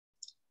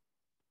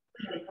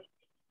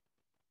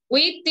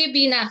Witi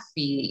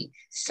Binafi,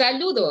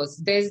 saludos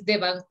desde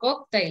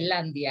Bangkok,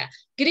 Tailandia.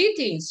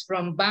 Greetings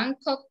from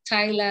Bangkok,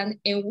 Thailand,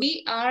 and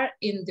we are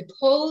in the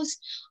pose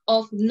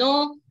of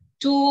no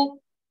to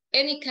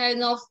any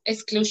kind of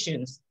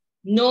exclusions,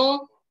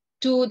 no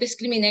to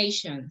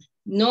discrimination,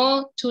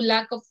 no to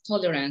lack of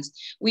tolerance.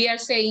 We are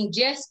saying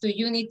yes to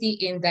unity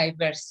in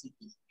diversity.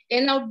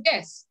 And our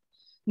guest,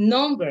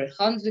 number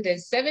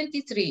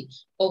 173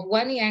 of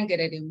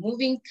Wanayran in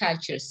Moving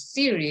Cultures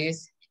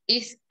series,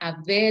 is a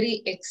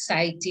very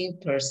exciting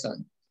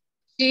person.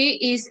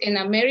 She is an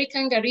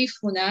American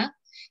Garifuna,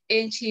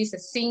 and she's a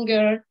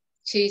singer,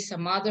 she's a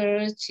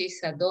mother,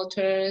 she's a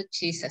daughter,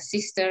 she's a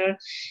sister,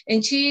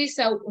 and she is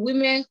a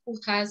woman who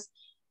has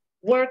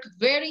worked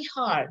very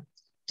hard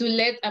to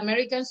let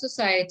American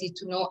society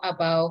to know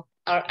about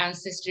our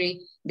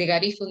ancestry, the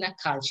Garifuna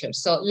culture.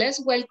 So let's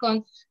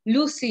welcome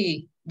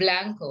Lucy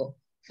Blanco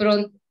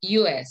from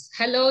US.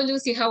 Hello,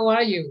 Lucy, how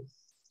are you?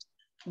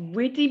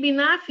 Witi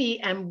Binafi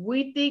and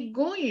Witi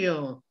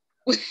Gunyo.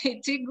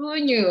 Witi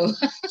Gunyo.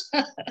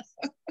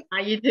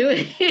 How you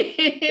doing?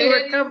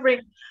 We're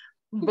covering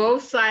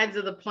both sides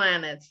of the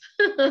planet.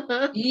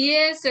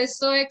 Yes, it's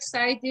so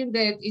exciting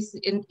that it's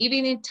an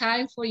evening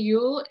time for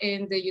you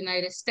in the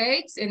United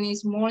States, and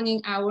it's morning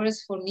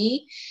hours for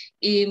me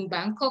in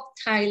Bangkok,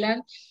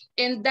 Thailand.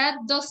 And that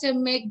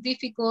doesn't make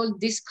difficult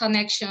this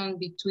connection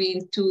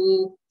between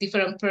two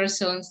different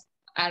persons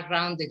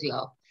around the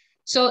globe.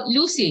 So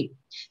Lucy,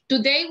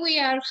 today we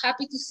are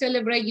happy to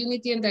celebrate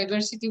unity and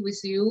diversity with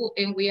you,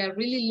 and we are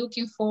really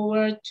looking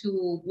forward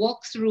to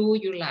walk through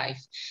your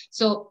life.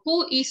 So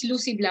who is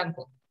Lucy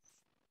Blanco?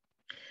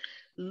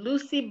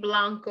 Lucy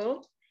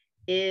Blanco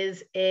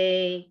is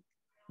a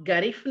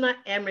Garifuna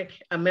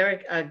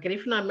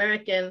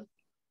American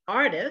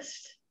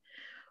artist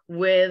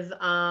with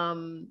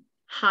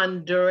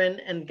Honduran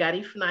and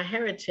Garifuna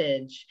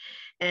heritage.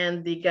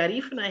 And the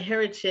Garifuna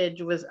heritage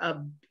is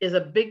a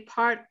big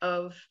part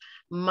of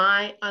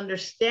my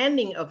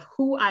understanding of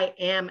who I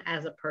am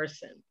as a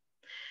person.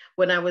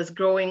 When I was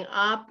growing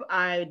up,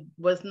 I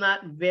was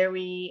not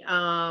very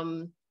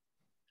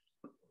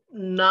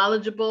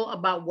knowledgeable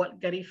about what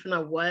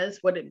Garifuna was,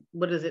 what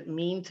does it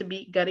mean to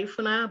be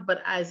Garifuna.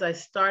 But as I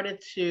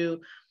started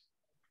to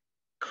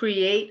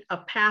create a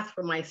path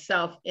for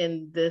myself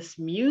in this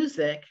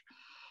music,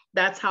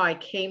 that's how I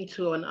came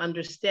to an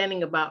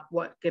understanding about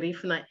what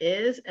Garifuna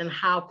is and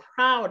how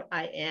proud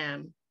I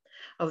am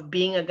of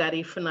being a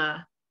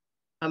Garifuna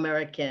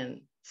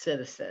American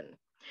citizen.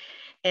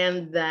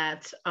 And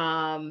that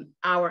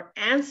our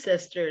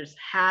ancestors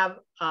have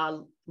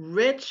a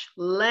rich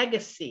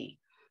legacy,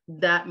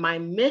 that my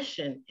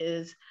mission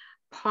is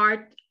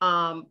part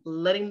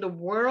letting the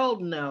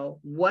world know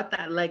what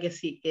that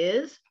legacy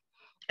is,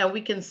 and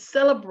we can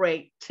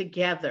celebrate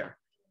together.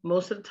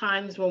 Most of the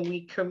times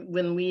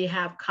when we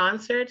have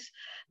concerts,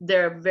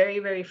 they're very,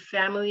 very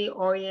family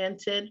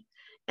oriented,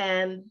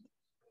 and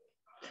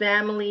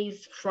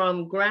families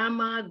from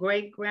grandma,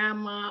 great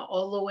grandma,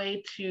 all the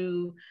way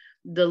to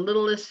the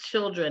littlest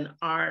children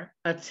are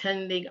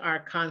attending our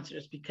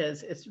concerts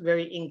because it's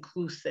very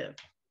inclusive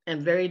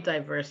and very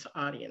diverse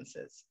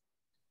audiences.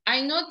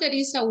 I know there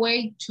is a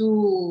way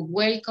to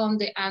welcome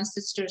the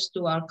ancestors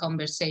to our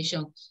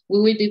conversation.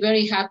 We will be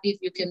very happy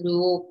if you can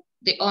do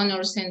the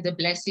honors and the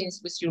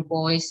blessings with your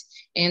voice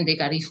and the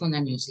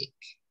Garifuna music.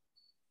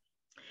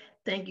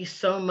 Thank you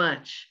so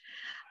much.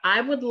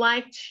 I would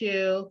like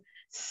to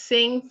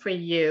sing for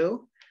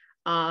you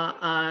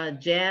a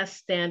jazz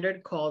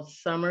standard called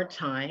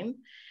Summertime.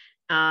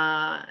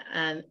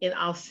 And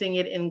I'll sing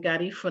it in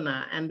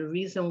Garifuna. And the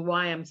reason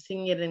why I'm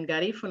singing it in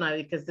Garifuna,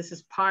 because this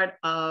is part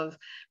of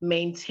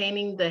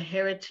maintaining the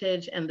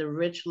heritage and the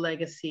rich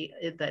legacy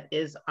that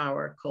is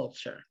our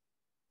culture.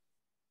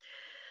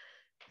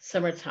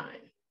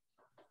 Summertime.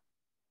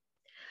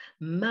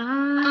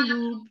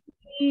 Malu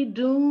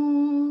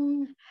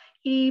bidung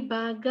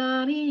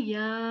ibagari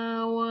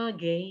yawa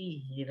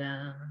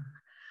geira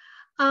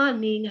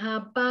aning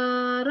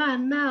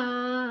habarana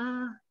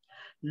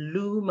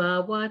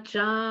luma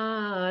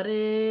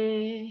wachare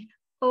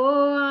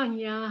o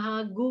anya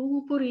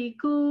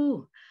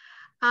hagupuriku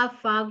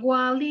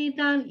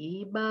afagwalidan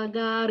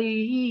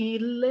ibagarile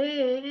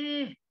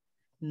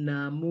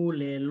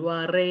namule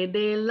luare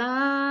de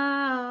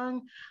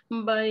lang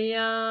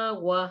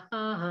bayawang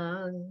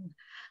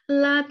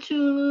la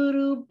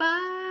churu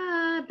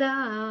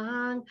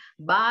badang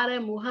bare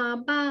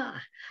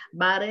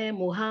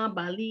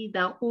muhaba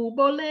lida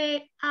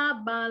ubole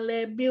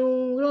abale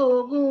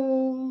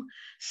biurogu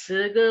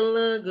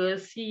segala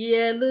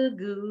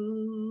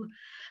sielagu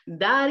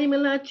dari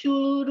mela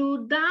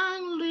churu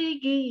dang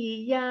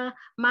ligia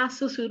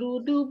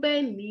masusurudu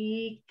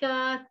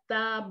benika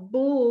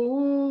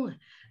tabung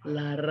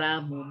la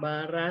ramu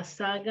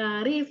barasa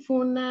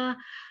Garifuna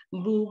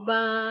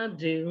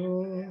bubadu.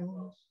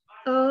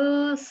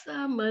 Oh,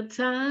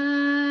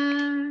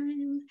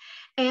 summertime,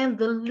 and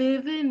the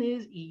living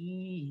is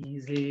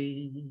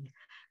easy.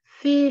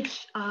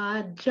 Fish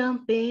are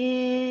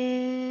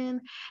jumping,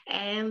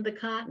 and the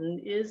cotton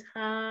is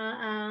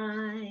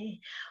high.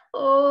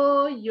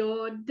 Oh, your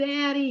your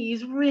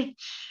daddy's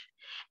rich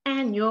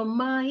and your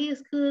ma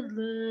is good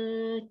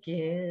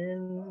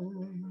looking.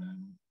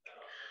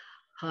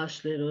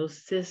 Hush, little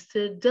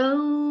sister,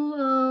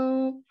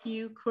 don't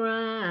you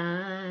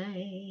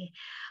cry.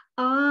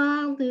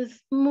 All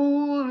this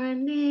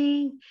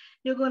morning,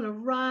 you're gonna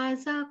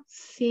rise up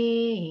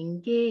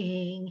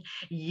singing.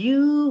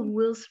 You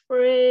will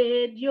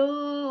spread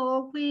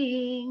your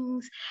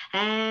wings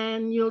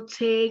and you'll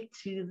take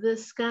to the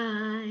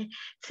sky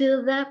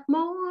till that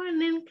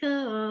morning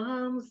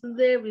comes.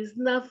 There is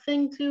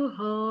nothing to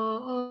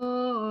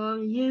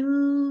harm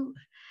you.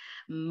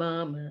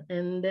 Mama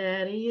and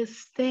Daddy is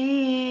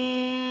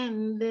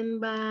standing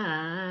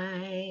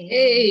by.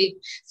 Hey,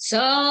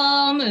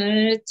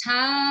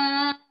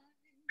 summertime.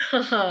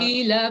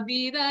 Y la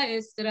vida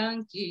es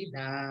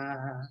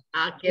tranquila.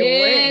 Ah, qué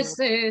bueno.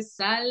 Se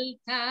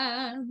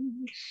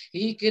saltan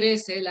y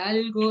crece el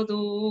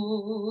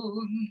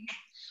algodón.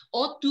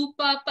 O tu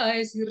papá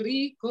es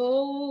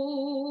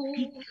rico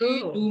y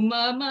tu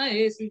mamá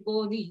es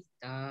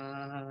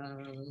bonita.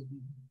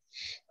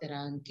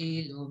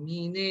 Tranquilo,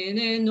 mi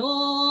nene,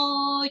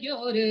 no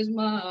llores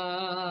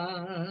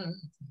más.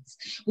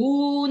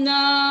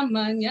 Una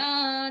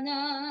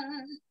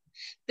mañana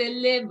te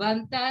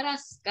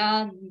levantarás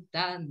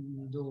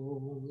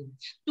cantando,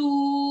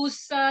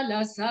 tus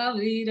alas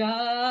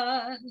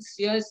abrirás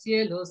y al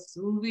cielo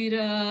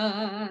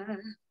subirás.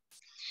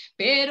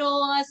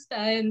 Pero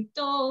hasta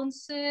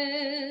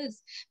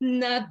entonces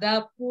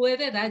nada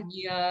puede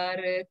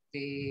dañarte.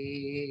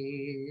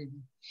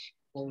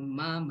 Con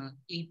mamá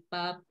y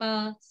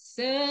papá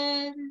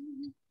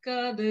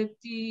cerca de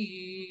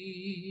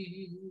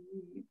ti.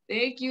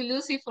 Thank you,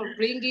 Lucy, for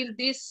bringing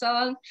this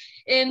song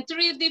in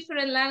 3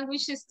 different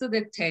languages to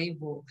the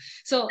table.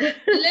 So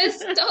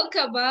let's talk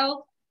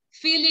about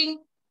feeling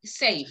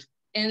safe.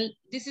 And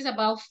this is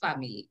about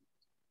family.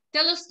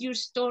 Tell us your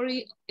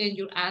story and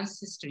your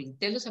ancestry.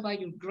 Tell us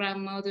about your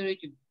grandmother,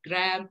 your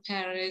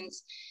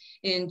grandparents,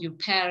 and your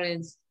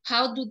parents.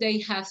 How do they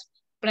have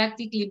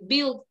practically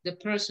built the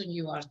person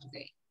you are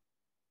today?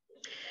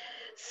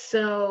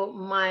 So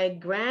my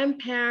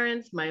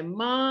grandparents, my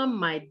mom,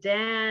 my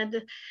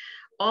dad,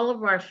 all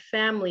of our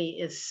family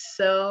is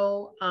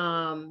so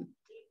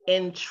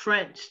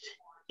entrenched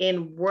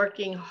in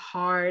working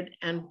hard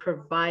and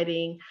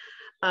providing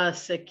a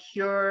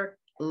secure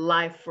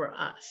life for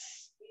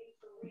us.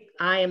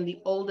 I am the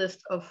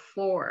oldest of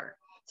 4.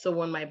 So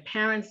when my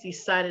parents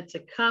decided to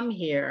come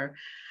here,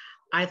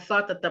 I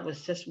thought that that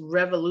was just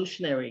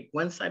revolutionary.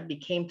 Once I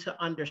became to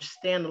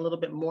understand a little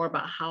bit more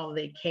about how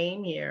they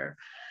came here,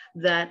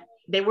 that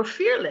they were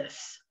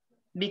fearless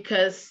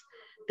because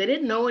they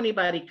didn't know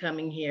anybody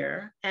coming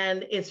here.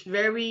 And it's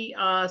very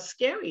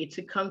scary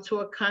to come to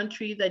a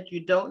country that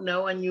you don't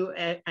know and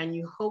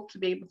you hope to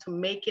be able to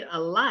make it a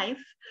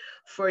life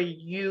for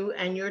you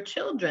and your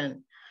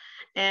children.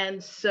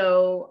 And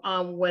so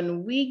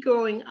when we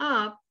growing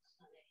up,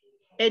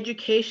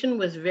 education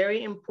was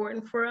very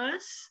important for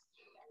us.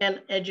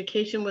 And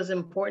education was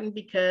important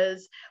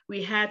because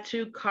we had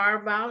to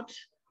carve out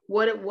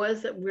what it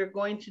was that we're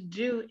going to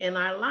do in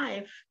our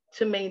life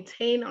to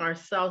maintain our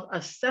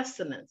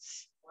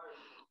self-sustenance.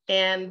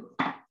 And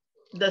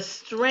the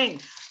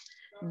strength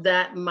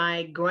that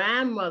my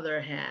grandmother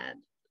had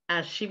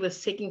as she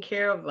was taking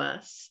care of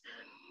us,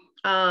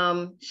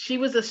 she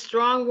was a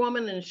strong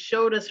woman and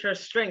showed us her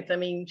strength. I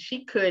mean,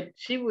 she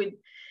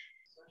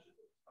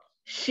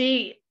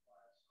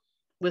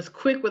was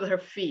quick with her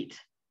feet.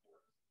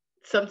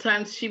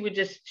 Sometimes she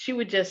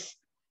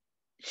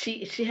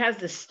has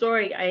this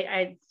story.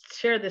 I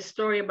share this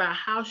story about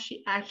how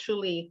she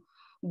actually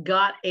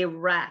got a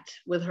rat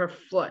with her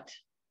foot,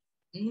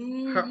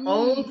 her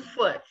own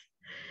foot.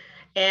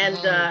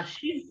 And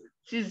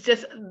she's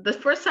just, the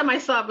first time I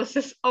saw it was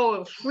just,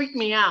 it freaked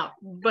me out.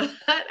 But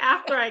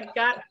after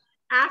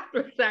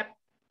that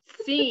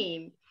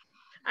scene,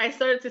 I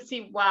started to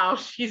see, wow,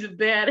 she's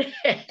badass.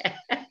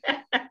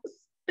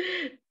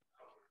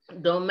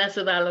 Don't mess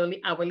with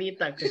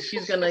abuelita because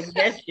she's gonna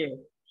get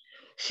you.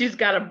 She's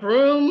got a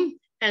broom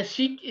and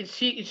she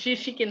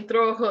can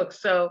throw a hook.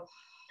 So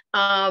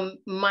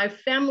my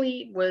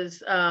family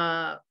was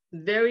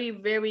very,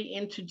 very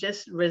into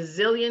just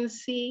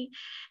resiliency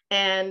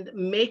and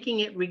making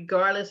it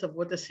regardless of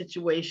what the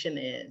situation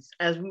is.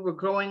 As we were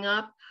growing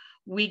up,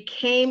 we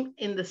came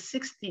in the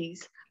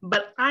 60s,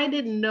 but I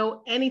didn't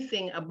know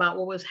anything about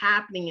what was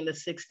happening in the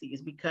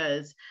 60s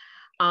because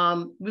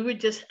we were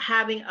just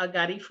having a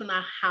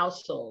Garifuna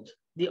household.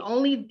 The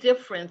only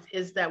difference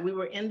is that we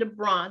were in the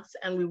Bronx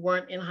and we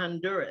weren't in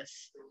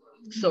Honduras.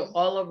 So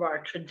all of our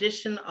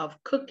tradition of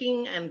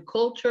cooking and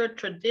culture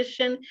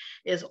tradition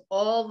is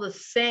all the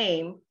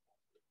same,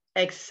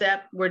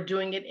 except we're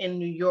doing it in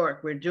New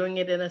York. We're doing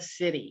it in a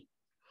city.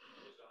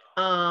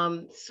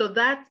 So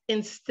that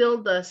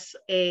instilled us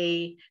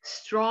a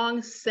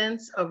strong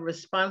sense of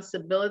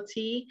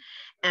responsibility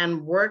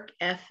and work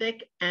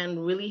ethic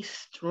and really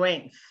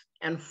strength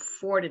and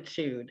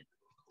fortitude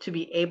to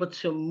be able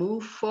to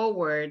move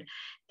forward.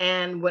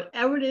 And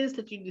whatever it is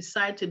that you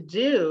decide to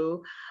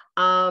do,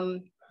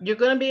 you're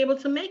going to be able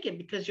to make it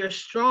because you're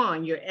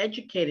strong, you're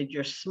educated,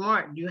 you're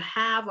smart. You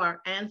have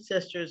our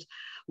ancestors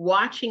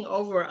watching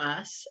over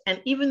us.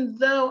 And even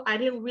though I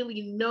didn't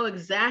really know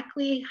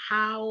exactly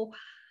how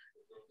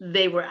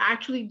they were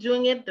actually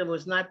doing it, there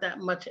was not that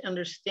much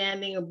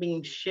understanding of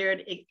being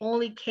shared. It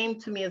only came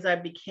to me as I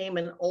became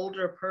an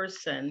older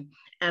person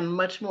and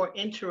much more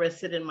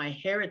interested in my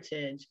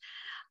heritage.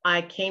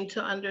 I came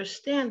to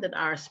understand that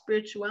our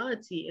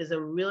spirituality is a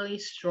really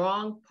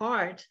strong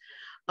part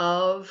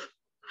of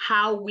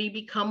how we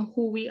become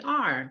who we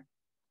are.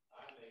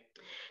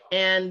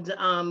 And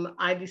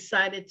I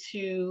decided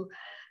to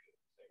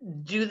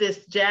do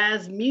this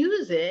jazz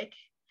music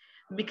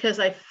because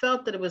I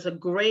felt that it was a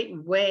great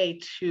way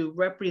to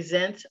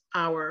represent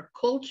our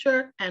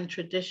culture and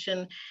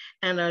tradition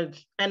and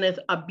it's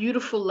a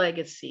beautiful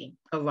legacy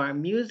of our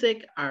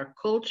music, our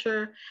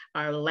culture,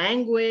 our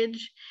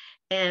language,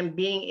 and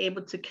being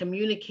able to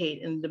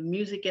communicate. And the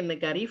music in the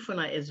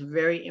Garifuna is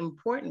very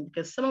important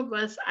because some of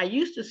us, I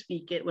used to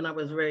speak it when I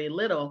was very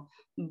little,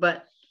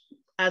 but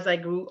as I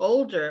grew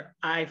older,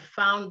 I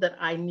found that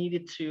I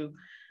needed to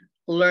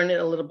learn it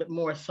a little bit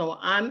more. So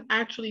I'm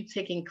actually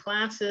taking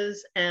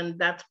classes, and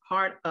that's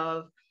part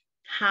of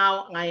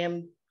how I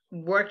am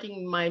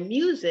working my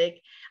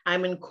music.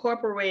 I'm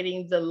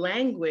incorporating the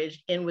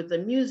language in with the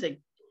music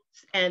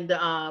and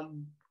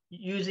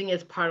using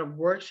as part of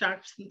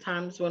workshops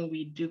sometimes when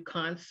we do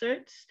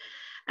concerts.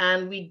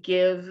 And we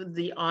give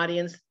the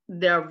audience,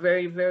 they're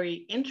very, very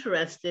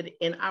interested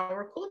in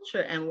our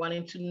culture and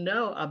wanting to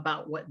know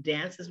about what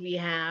dances we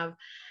have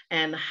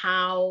and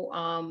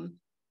how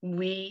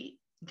we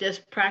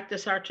just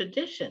practice our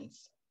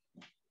traditions.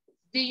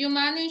 Did you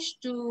manage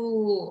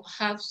to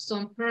have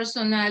some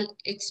personal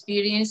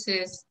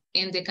experiences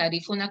in the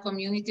Garifuna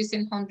communities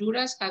in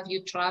Honduras? Have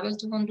you traveled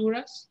to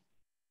Honduras?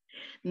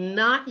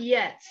 Not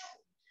yet,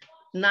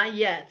 not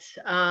yet.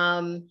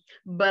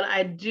 But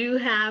I do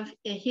have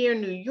here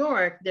in New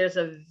York, there's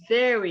a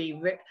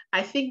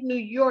I think New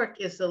York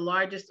is the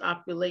largest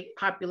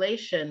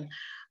population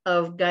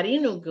of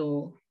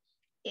Garinugu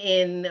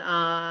in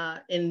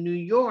New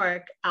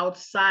York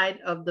outside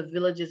of the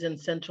villages in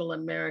Central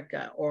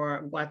America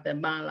or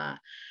Guatemala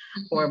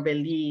or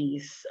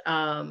Belize.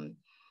 And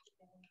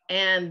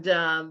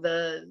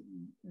the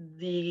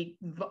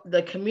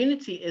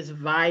community is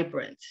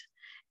vibrant.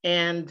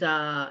 And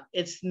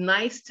it's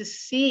nice to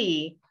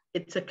see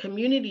it's a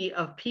community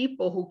of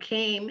people who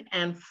came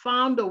and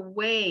found a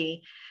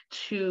way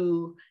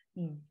to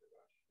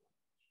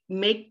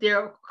make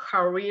their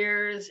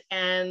careers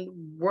and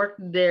work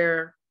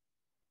their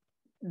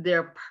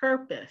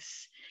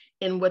purpose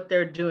in what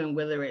they're doing,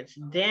 whether it's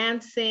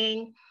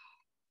dancing,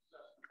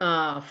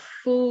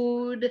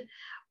 food,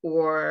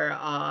 or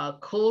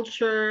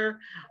culture.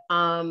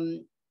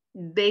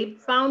 They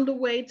found a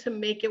way to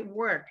make it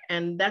work.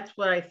 And that's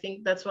what I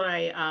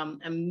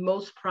am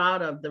most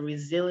proud of, the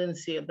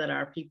resiliency that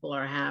our people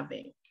are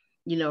having,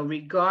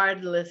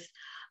 regardless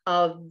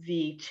of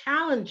the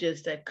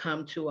challenges that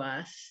come to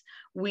us.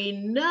 We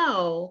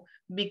know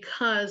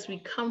because we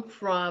come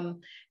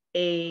from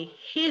a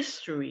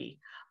history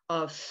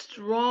of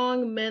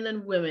strong men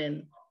and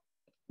women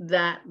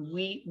that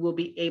we will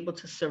be able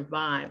to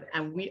survive,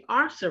 and we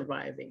are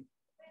surviving.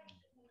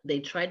 They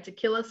tried to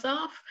kill us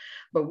off,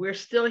 but we're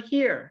still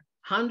here.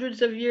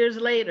 Hundreds of years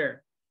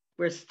later,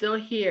 we're still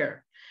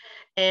here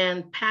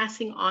and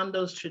passing on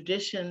those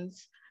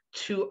traditions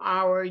to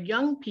our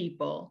young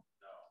people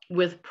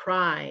with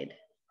pride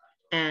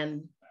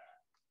and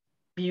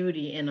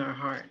beauty in our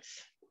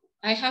hearts.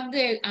 I have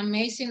the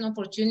amazing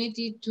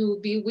opportunity to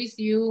be with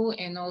you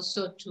and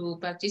also to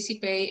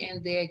participate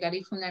in the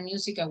Garifuna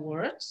Music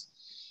Awards,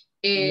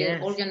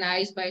 yes,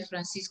 organized by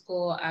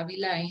Francisco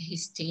Avila and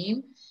his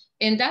team.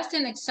 And that's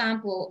an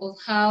example of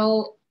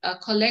how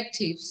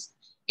collectives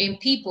and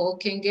people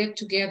can get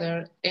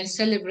together and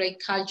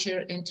celebrate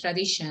culture and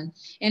tradition.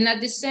 And at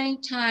the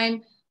same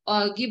time,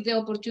 give the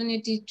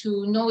opportunity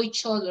to know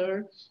each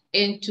other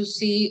and to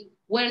see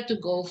where to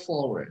go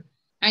forward.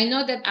 I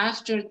know that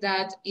after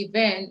that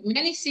event,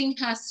 many things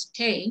has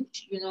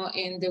changed,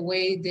 in the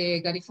way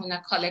the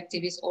Garifuna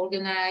collective is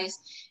organized.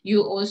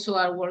 You also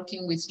are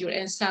working with your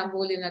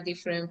ensemble in a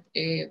different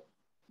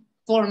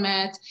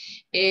format.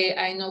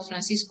 I know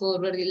Francisco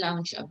already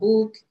launched a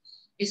book.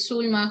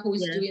 Sulma, who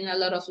is doing a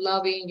lot of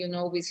lobbying,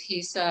 with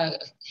his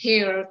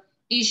hair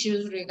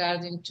issues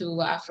regarding to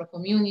Afro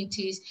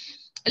communities.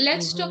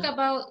 Let's talk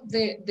about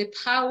the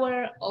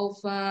power of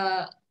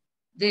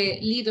the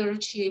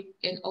leadership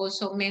and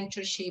also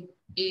mentorship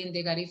in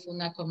the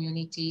Garifuna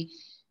community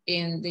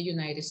in the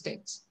United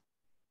States.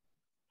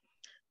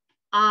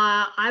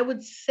 I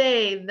would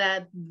say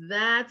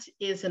that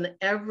is an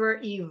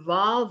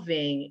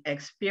ever-evolving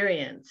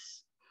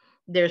experience.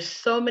 There's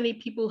so many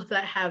people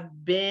that have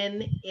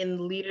been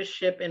in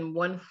leadership in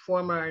one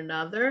form or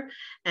another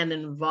and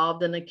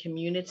involved in a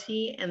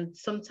community, and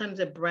sometimes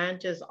it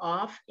branches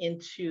off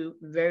into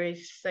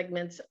various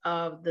segments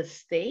of the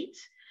state.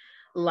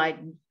 Like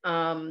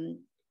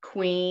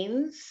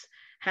Queens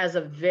has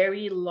a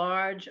very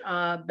large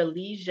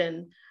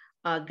Belizean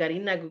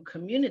Garinagu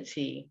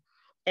community.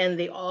 And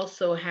they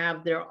also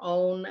have their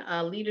own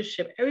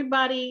leadership.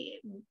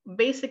 Everybody,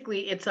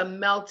 basically, it's a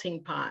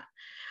melting pot.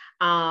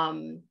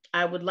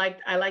 I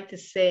like to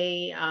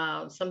say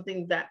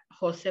something that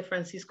Jose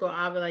Francisco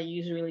Avila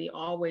usually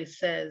always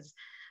says,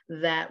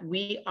 that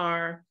we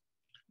are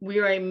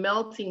a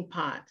melting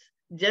pot.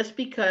 Just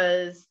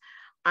because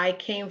I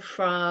came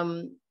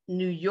from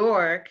New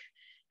York,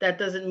 that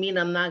doesn't mean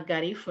I'm not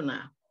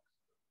Garifuna.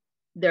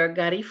 There are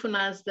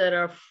Garifunas that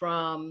are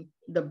from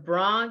the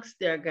Bronx.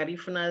 There are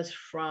Garifunas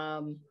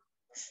from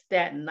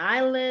Staten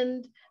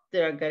Island.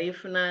 There are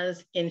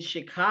Garifunas in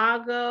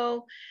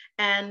Chicago.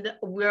 And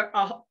we're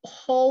a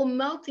whole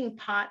melting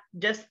pot,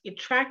 just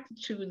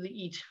attracted to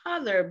each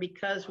other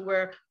because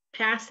we're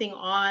passing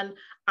on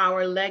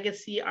our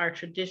legacy, our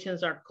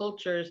traditions, our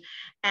cultures,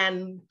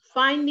 and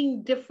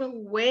finding different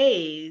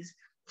ways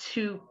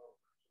to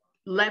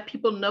let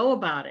people know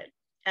about it.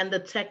 And the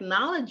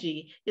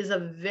technology is a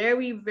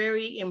very,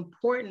 very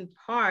important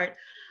part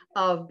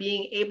of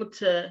being able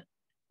to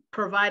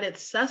provide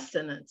its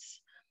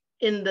sustenance.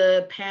 In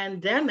the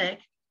pandemic,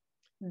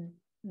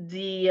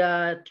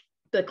 the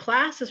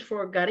classes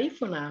for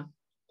Garifuna,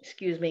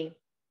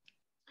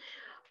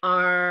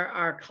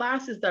 are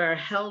classes that are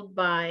held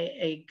by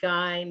a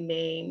guy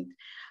named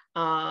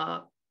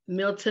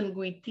Milton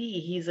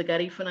Guiti. He's a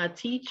Garifuna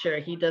teacher.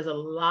 He does a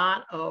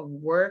lot of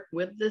work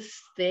with the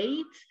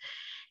state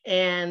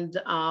and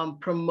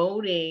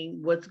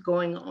promoting what's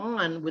going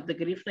on with the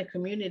Garifuna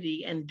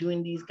community and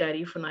doing these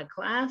Garifuna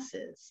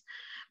classes.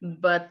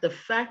 But the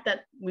fact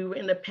that we were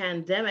in a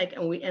pandemic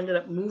and we ended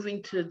up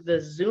moving to the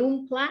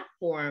Zoom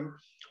platform,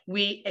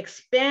 we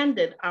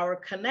expanded our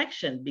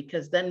connection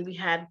because then we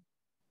had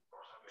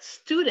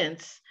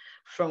students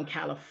from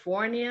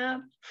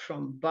California,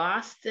 from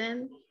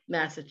Boston,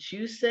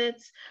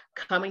 Massachusetts,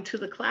 coming to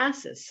the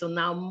classes. So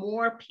now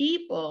more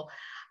people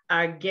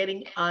are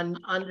getting an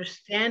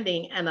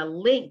understanding and a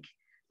link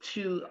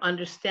to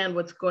understand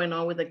what's going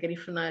on with the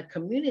Garifuna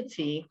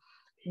community,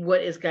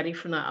 what is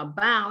Garifuna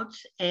about,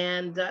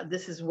 and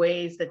this is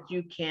ways that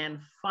you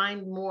can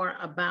find more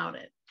about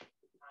it.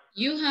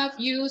 You have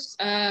used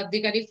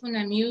the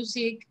Garifuna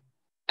music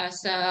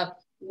as a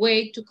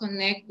way to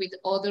connect with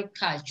other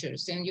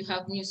cultures, and you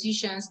have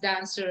musicians,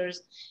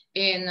 dancers,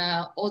 and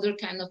other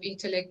kind of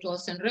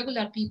intellectuals and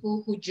regular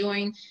people who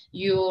join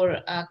your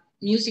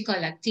musical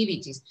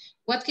activities.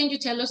 What can you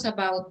tell us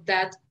about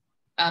that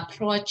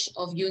approach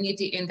of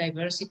unity and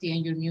diversity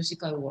in your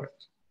musical work?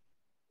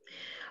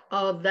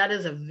 Oh, that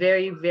is a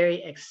very,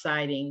 very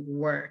exciting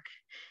work.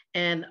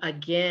 And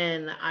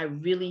again, I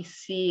really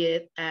see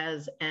it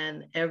as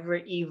an ever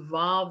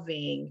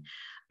evolving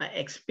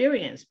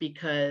experience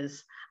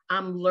because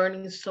I'm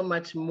learning so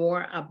much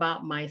more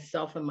about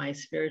myself and my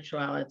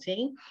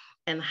spirituality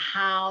and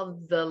how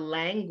the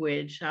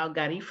language, how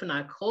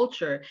Garifuna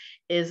culture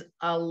is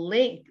a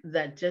link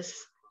that just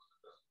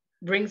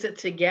brings it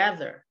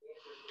together.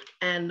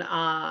 And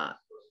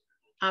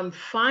I'm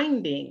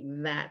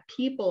finding that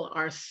people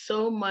are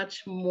so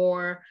much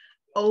more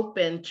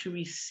open to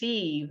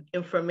receive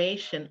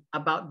information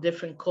about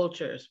different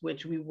cultures,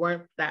 which we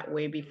weren't that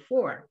way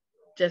before.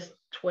 Just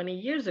 20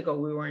 years ago,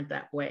 we weren't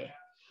that way.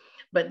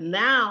 But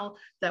now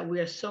that we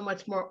are so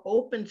much more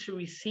open to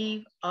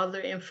receive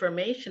other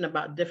information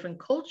about different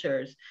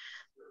cultures,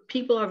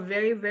 people are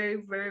very, very,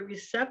 very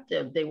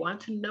receptive. They want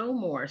to know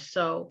more.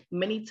 So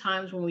many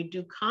times when we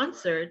do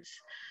concerts,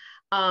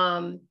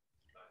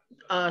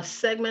 a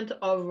segment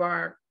of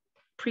our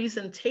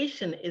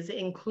presentation is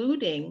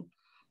including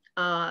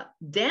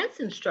dance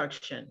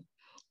instruction.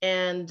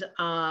 And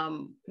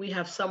we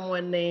have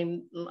someone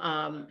named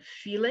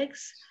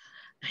Felix.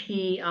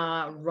 He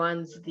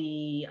runs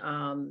the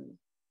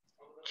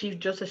Chief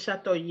Joseph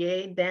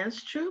Chatoyer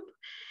dance troupe.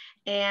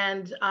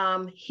 And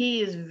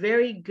he is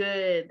very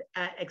good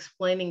at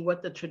explaining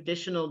what the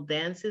traditional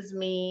dances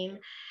mean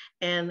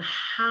and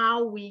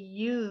how we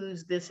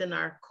use this in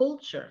our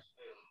culture.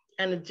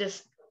 And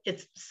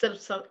it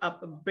sets up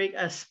a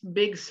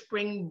big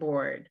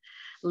springboard,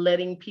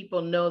 letting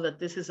people know that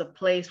this is a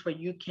place where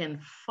you can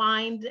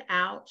find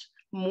out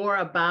more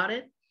about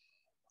it.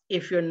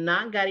 If you're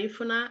not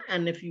Garifuna,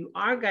 and if you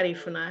are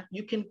Garifuna,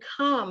 you can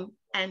come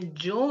and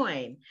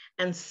join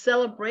and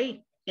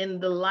celebrate in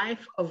the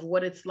life of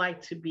what it's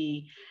like to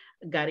be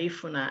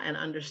Garifuna, and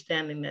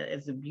understanding that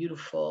it's a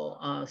beautiful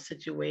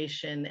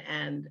situation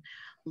and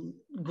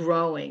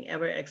growing,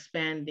 ever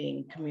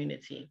expanding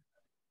community.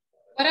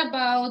 What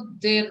about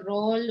the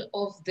role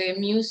of the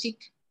music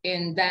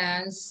and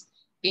dance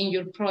in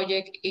your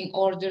project in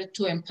order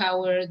to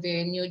empower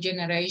the new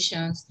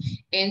generations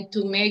and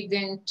to make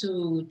them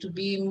to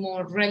be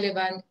more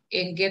relevant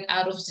and get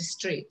out of the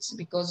streets?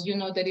 Because you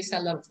know there is a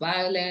lot of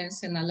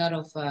violence and a lot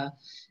of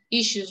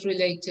issues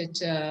related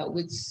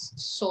with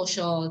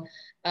social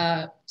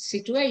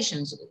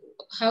situations.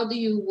 How do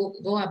you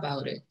go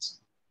about it?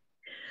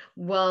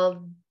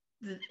 Well,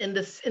 in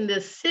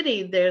the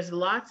city, there's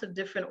lots of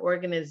different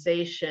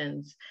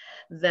organizations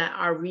that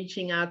are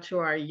reaching out to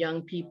our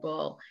young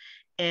people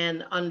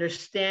and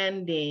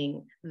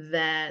understanding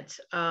that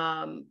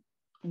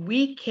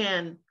we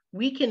can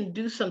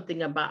do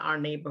something about our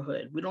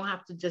neighborhood. We don't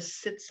have to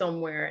just sit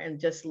somewhere and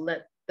just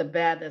let the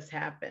badness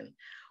happen.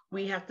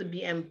 We have to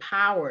be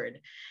empowered,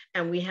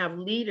 and we have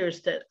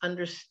leaders that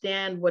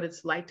understand what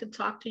it's like to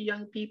talk to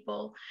young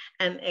people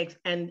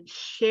and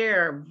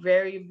share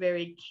very,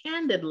 very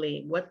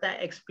candidly what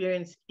that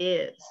experience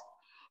is.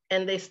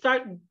 And they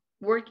start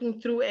working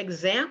through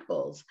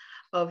examples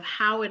of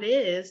how it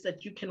is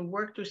that you can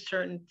work through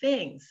certain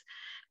things.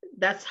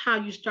 That's how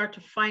you start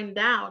to find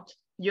out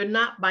you're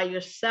not by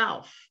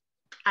yourself.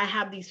 I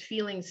have these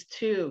feelings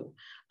too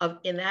of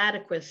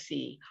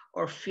inadequacy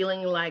or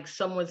feeling like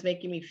someone's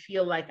making me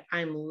feel like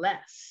I'm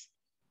less.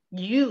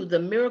 You, the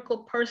miracle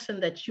person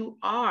that you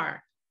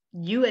are,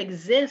 you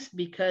exist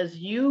because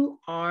you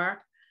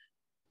are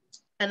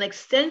an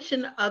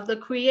extension of the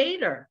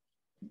Creator,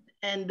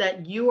 and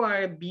that you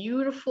are a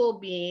beautiful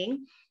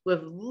being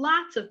with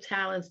lots of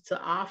talents to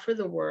offer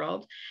the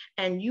world,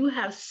 and you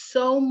have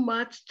so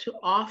much to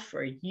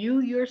offer.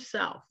 You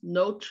yourself,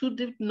 no two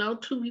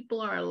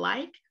people are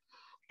alike,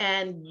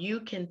 and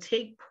you can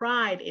take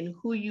pride in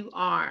who you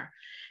are.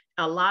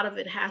 A lot of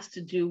it has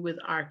to do with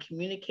our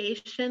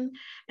communication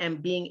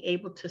and being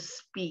able to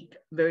speak.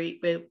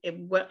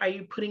 What are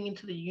you putting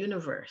into the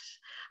universe?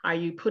 Are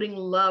you putting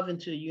love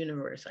into the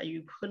universe? Are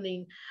you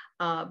putting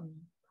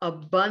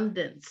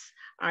abundance?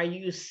 Are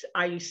you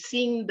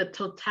seeing the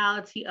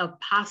totality of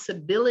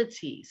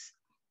possibilities?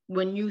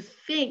 When you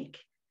think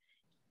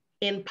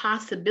in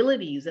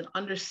possibilities and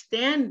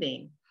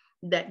understanding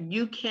that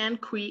you can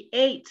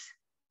create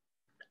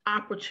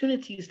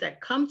opportunities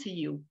that come to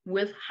you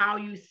with how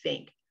you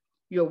think,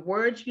 your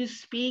words you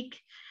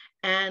speak,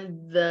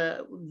 and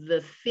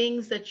the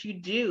things that you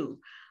do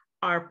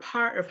are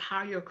part of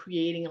how you're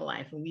creating a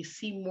life. And we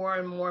see more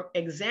and more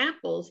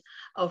examples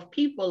of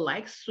people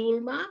like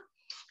Sulma,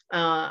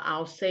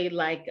 I'll say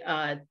like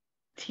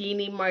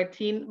Tini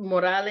Martin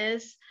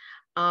Morales,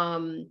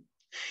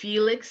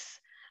 Felix,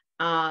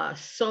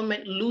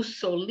 Luz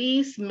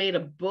Solis made a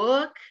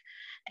book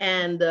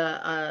and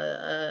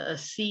a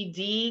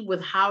CD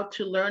with how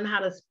to learn how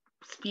to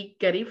speak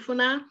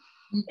Garifuna.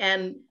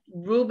 And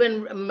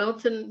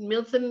Milton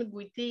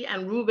Guiti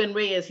and Ruben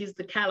Reyes, he's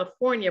the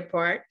California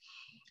part.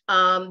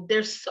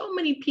 There's so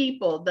many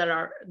people that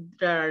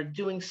are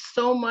doing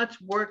so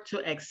much work to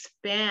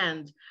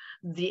expand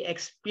the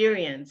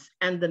experience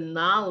and the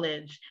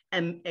knowledge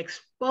and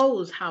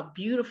expose how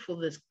beautiful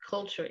this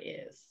culture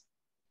is.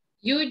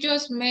 You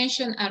just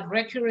mentioned a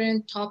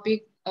recurrent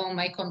topic on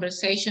my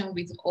conversation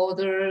with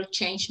other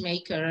change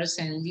makers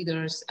and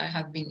leaders I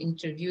have been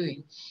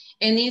interviewing,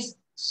 and it's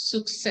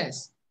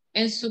success.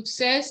 And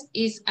success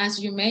is, as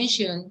you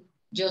mentioned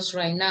just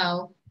right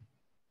now,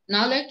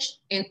 knowledge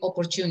and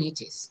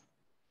opportunities.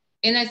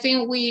 And I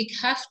think we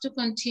have to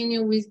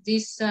continue with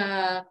this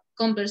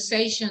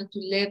conversation to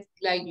let,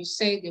 like you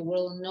say, the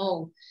world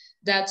know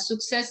that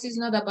success is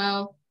not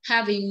about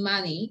having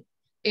money.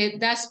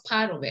 That's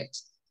part of it.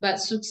 But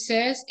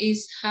success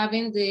is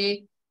having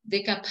the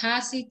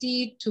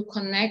capacity to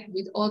connect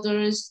with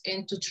others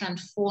and to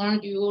transform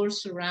your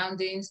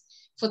surroundings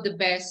for the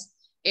best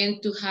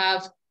and to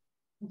have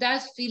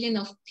that feeling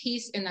of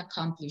peace and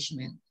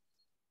accomplishment.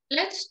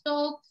 Let's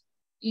talk,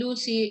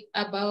 Lucy,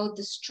 about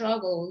the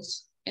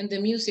struggles in the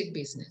music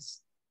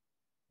business.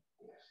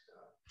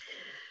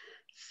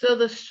 So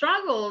the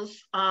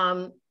struggles,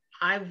 I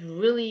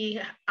really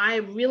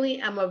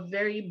am a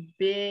very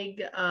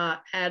big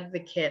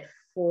advocate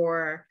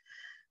for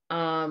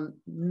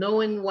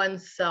knowing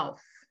oneself.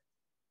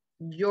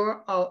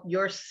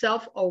 Your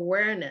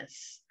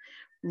self-awareness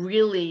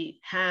really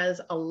has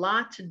a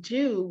lot to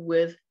do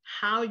with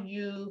how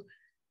you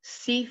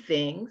see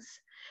things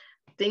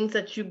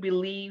that you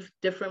believe,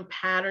 different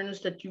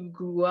patterns that you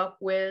grew up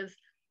with.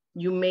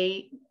 You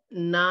may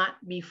not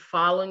be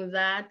following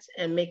that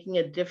and making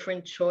a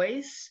different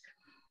choice,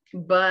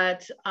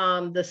 but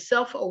the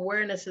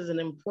self-awareness is an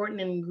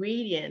important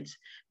ingredient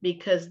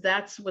because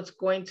that's what's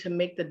going to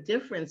make the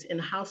difference in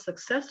how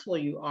successful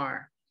you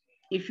are.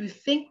 If you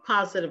think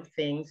positive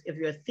things, if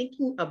you're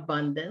thinking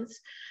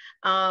abundance,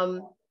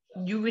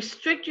 you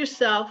restrict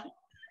yourself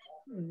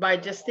by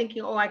just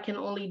thinking, oh, I can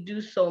only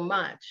do so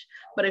much.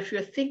 But if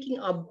you're thinking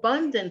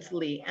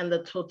abundantly and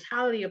the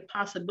totality of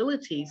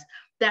possibilities,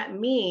 that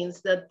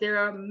means that there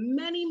are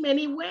many,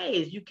 many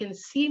ways. You can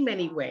see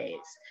many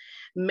ways.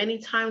 Many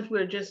times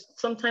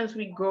sometimes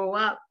we grow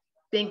up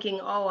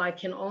thinking, oh, I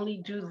can only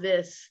do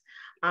this.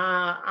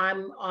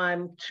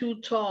 I'm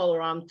too tall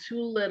or I'm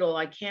too little.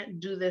 I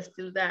can't do this,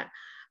 do that.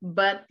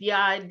 But the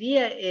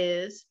idea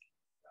is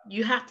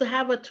you have to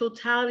have a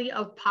totality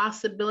of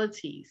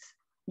possibilities.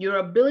 Your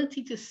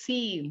ability to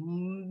see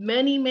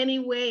many, many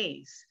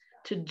ways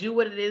to do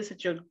what it is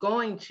that you're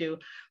going to,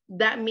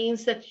 that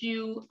means that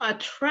you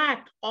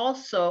attract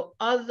also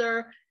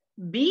other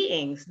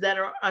beings that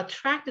are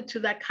attracted to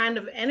that kind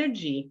of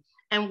energy.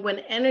 And when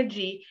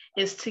energy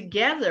is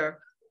together,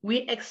 we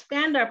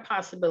expand our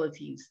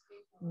possibilities.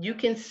 You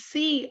can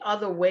see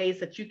other ways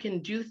that you can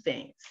do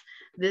things.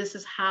 This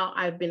is how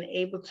I've been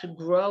able to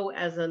grow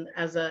as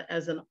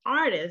an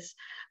artist,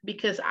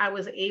 because I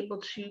was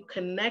able to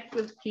connect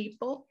with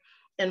people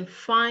and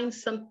find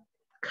some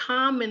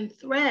common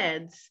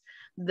threads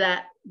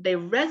that they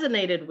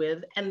resonated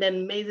with, and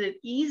then made it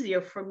easier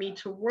for me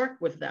to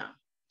work with them.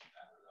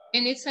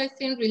 And it's, I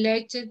think,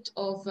 related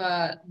of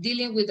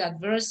dealing with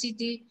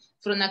adversity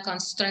from a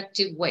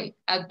constructive way.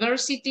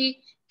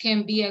 Adversity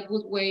can be a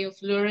good way of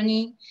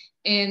learning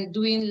and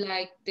doing,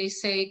 like they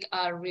say,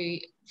 a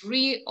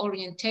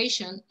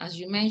reorientation, as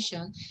you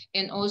mentioned,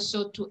 and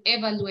also to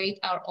evaluate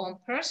our own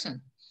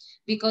person.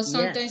 Because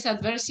sometimes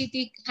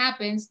adversity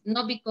happens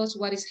not because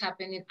what is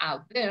happening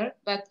out there,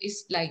 but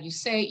it's like you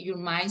say, your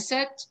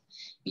mindset,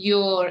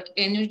 your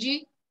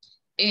energy,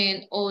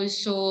 and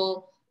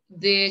also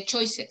the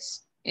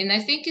choices. And I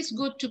think it's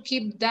good to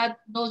keep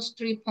those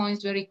 3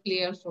 points very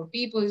clear for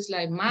people. It's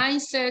like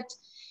mindset,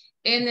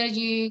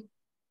 energy,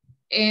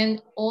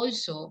 and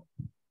also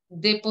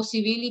the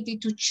possibility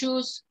to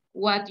choose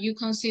what you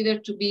consider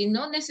to be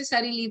not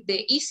necessarily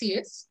the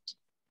easiest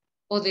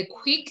or the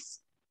quickest,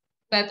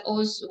 but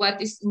also what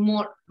is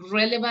more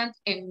relevant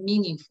and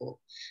meaningful.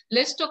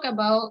 Let's talk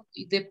about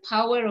the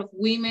power of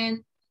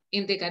women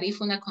in the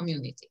Garifuna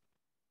community.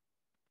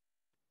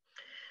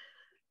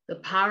 The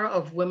power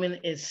of women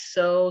is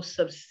so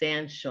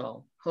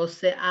substantial.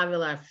 Jose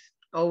Avila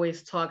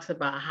always talks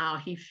about how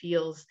he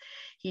feels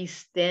he's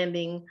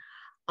standing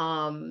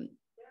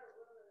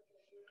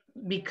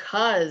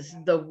because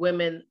the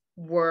women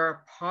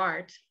were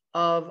part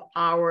of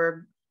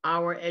our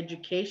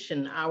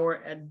education,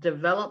 our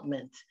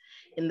development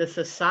in the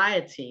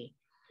society.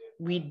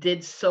 We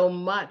did so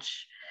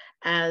much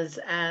as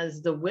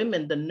the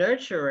women, the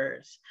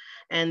nurturers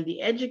and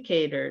the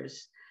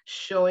educators,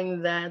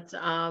 showing that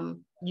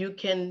you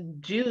can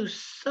do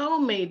so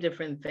many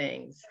different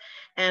things.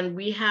 And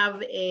we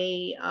have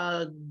a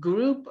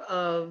group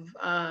of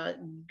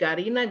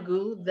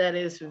Garinagu that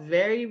is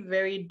very,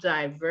 very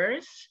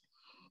diverse,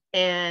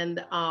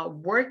 and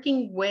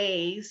working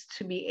ways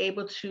to be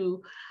able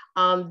to,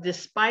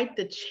 despite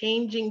the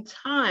changing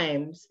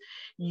times,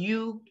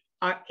 you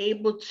are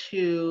able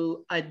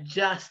to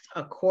adjust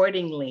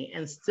accordingly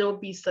and still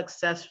be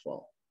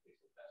successful.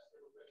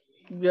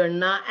 We're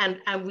not,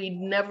 and we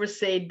never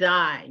say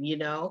die, you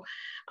know.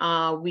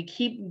 We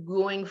keep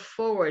going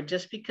forward.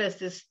 Just because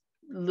there's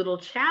little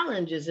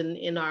challenges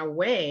in our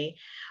way,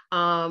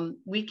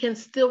 we can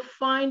still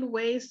find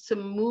ways to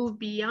move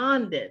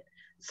beyond it.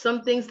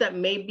 Some things that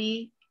may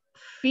be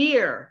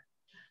fear,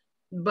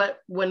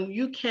 but when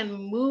you can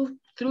move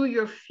through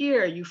your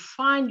fear, you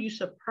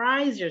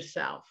surprise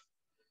yourself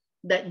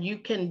that you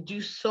can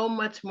do so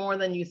much more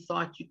than you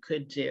thought you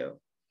could do.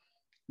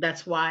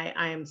 That's why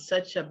I am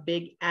such a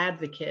big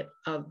advocate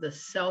of the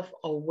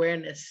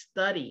self-awareness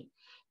study,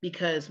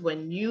 because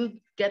when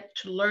you get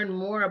to learn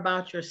more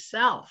about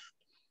yourself,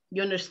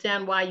 you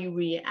understand why you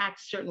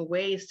react certain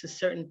ways to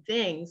certain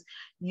things.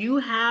 You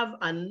have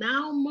a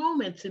now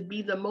moment to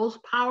be the most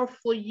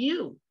powerful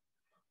you,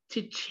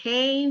 to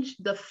change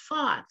the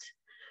thought.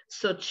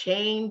 So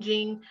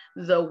changing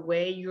the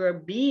way you're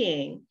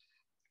being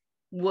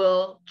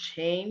will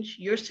change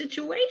your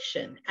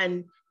situation.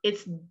 And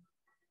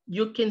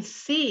you can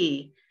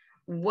see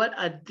what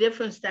a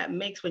difference that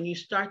makes when you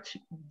start to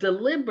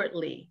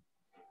deliberately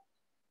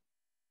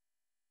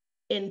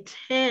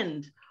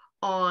intend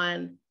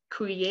on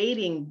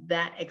creating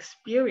that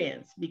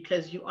experience,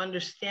 because you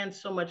understand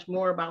so much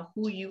more about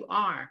who you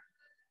are.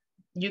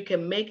 You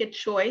can make a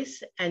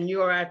choice, and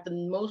you are at the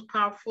most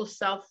powerful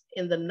self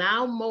in the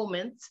now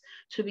moments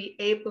to be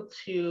able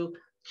to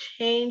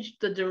change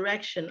the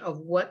direction of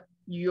what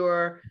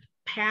your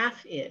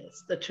path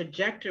is, the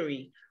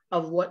trajectory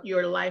of what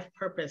your life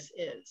purpose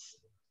is.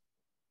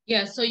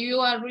 Yeah, so you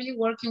are really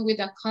working with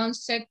a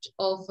concept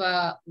of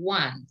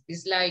one.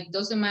 It's like,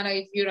 doesn't matter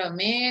if you're a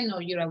man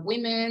or you're a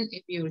woman,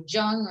 if you're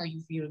young or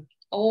if you're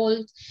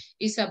old.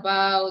 It's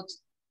about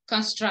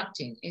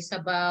constructing. It's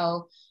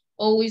about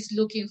always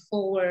looking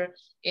forward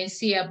and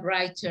see a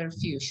brighter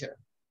future.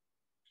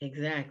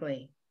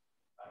 Exactly.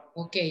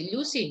 Okay,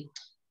 Lucy,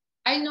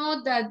 I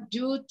know that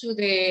due to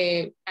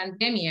the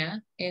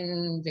pandemic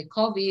and the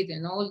COVID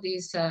and all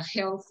these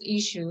health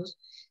issues,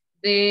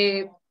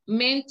 the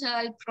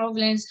mental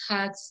problems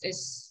had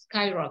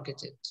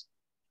skyrocketed.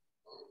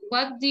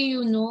 What do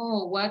you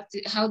know?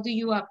 How do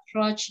you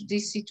approach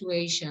this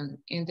situation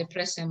in the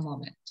present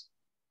moment?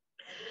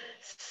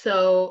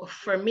 So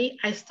for me,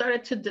 I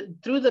started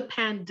through the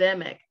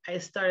pandemic, I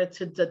started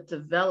to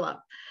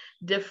develop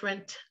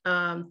different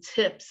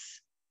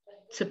tips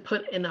to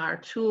put in our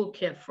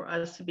toolkit for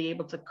us to be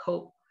able to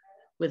cope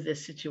with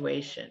this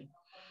situation.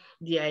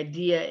 The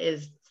idea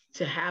is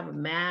to have a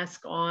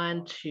mask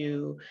on,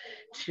 to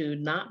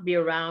not be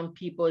around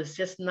people. It's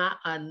just not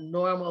a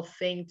normal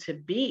thing to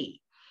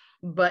be,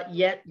 but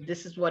yet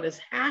this is what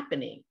is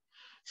happening.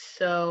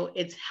 So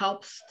it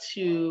helps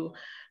to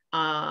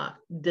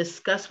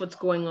discuss what's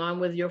going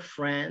on with your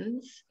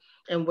friends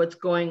and what's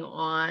going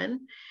on.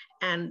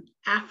 And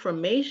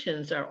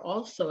affirmations are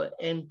also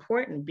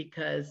important,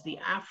 because the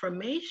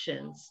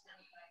affirmations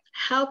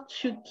help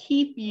to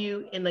keep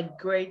you in a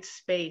great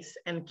space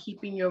and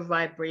keeping your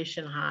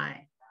vibration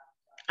high.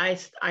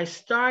 I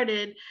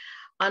started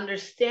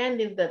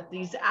understanding that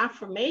these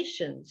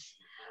affirmations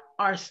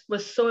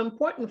was so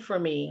important for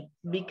me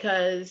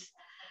because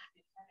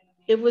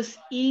it was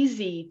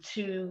easy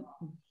to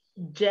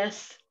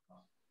just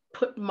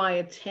put my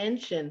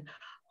attention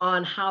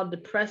on how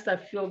depressed I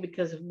feel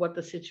because of what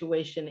the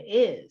situation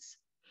is.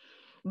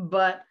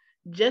 But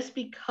just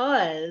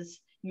because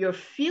you're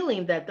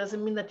feeling that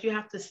doesn't mean that you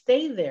have to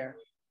stay there.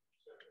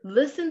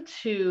 Listen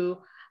to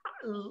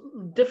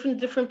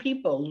different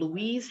people,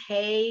 Louise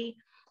Hay,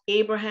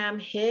 Abraham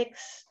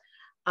Hicks,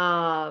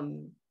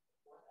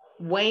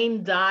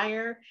 Wayne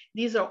Dyer.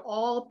 These are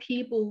all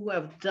people who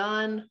have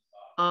done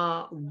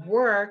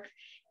work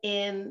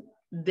in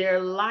their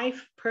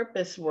life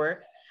purpose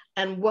work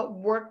and what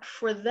worked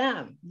for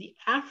them. The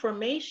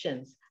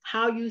affirmations,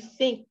 how you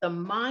think, the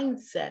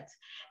mindset,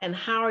 and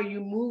how are you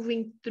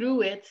moving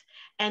through it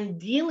and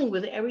dealing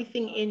with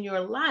everything in your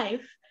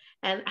life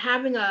and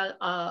having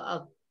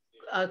a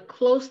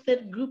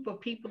close-knit group of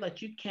people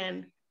that you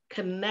can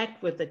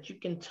connect with, that you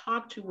can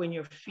talk to when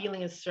you're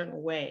feeling a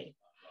certain way.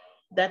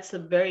 That's a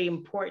very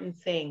important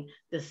thing.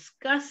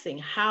 Discussing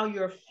how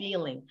you're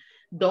feeling.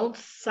 Don't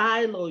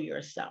silo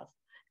yourself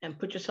and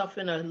put yourself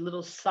in a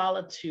little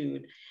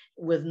solitude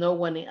with no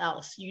one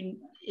else.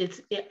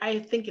 I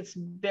think it's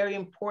very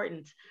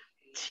important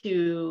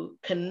to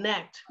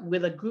connect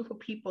with a group of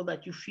people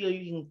that you feel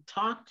you can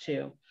talk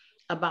to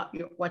about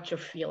what you're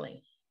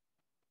feeling.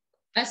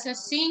 As a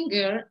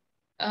singer,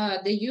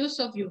 the use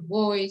of your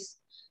voice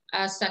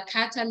as a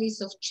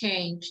catalyst of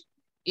change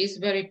is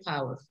very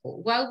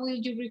powerful. What will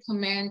you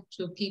recommend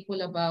to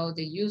people about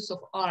the use of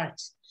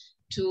art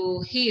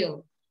to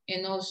heal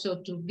and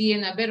also to be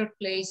in a better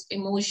place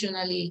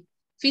emotionally,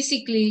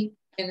 physically,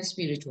 and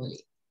spiritually?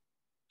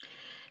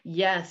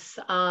 Yes,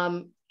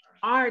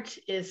 art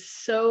is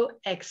so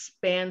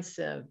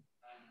expansive.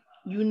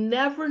 You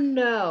never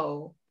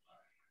know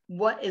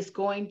what is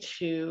going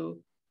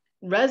to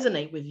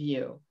resonate with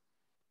you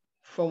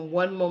from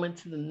one moment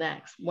to the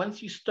next.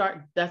 Once you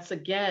start, that's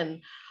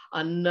again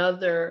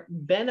another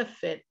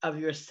benefit of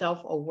your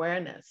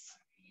self-awareness,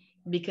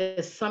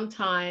 because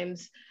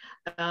sometimes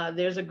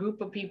there's a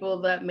group of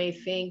people that may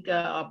think,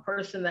 a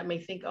person that may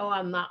think, oh,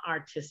 I'm not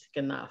artistic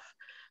enough.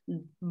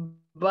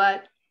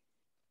 But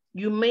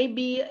you may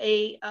be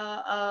a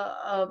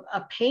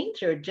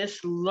painter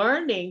just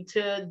learning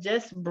to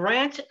just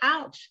branch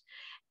out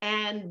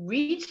and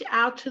reach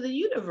out to the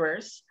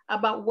universe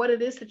about what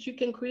it is that you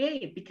can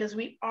create, because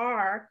we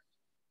are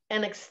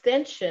an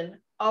extension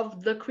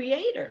of the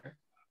creator.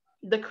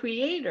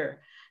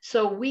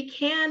 So we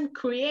can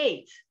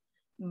create,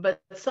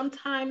 but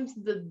sometimes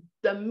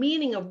the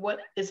meaning of what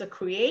is a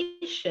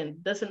creation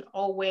doesn't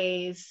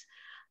always,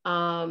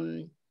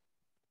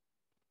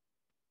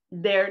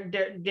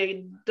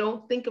 they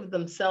don't think of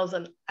themselves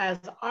as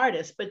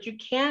artists, but you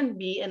can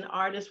be an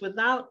artist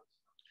without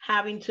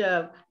having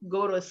to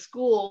go to a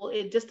school.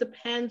 It just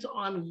depends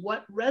on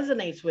what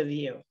resonates with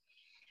you.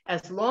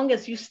 As long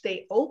as you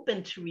stay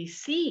open to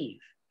receive,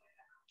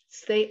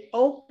 stay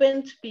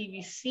open to be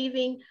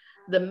receiving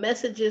the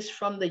messages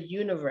from the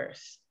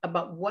universe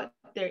about what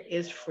there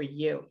is for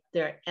you.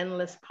 There are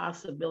endless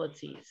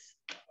possibilities.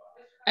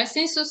 I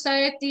think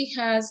society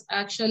has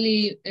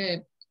actually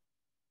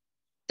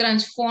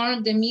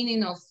transformed the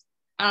meaning of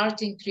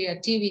art and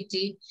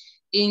creativity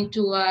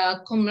into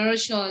a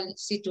commercial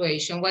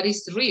situation. What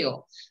is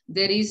real?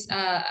 There is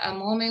a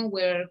moment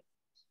where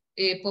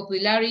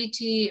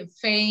popularity and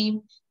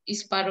fame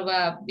is part of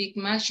a big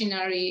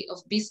machinery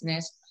of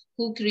business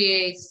who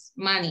creates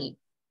money.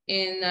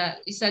 And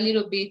it's a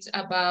little bit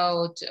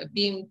about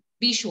being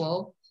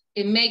visual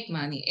and make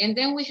money. And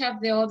then we have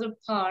the other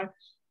part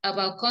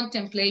about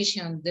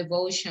contemplation,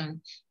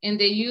 devotion, and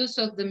the use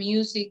of the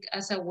music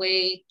as a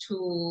way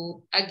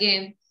to,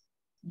 again,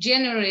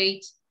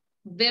 generate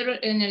better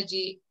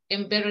energy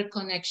and better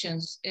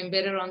connections and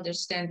better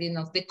understanding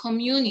of the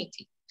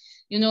community.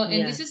 You know,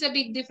 and This is a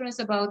big difference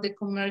about the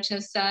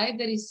commercial side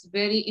that is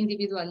very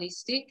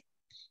individualistic.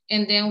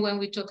 And then when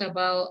we talk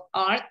about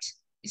art,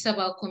 it's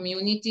about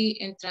community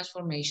and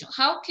transformation.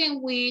 How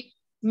can we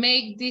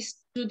make these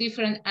two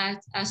different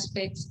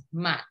aspects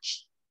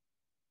match?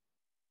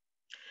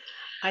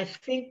 I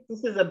think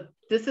this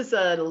is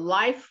a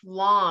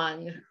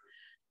lifelong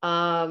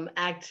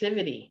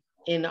activity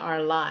in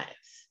our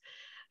lives.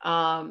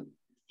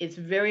 It's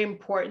very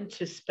important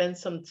to spend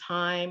some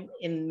time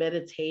in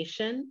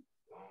meditation,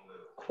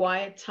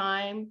 quiet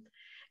time,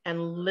 and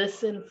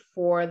listen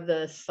for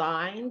the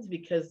signs,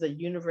 because the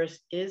universe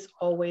is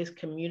always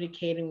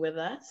communicating with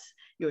us.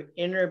 Your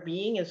inner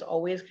being is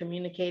always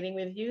communicating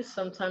with you.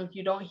 Sometimes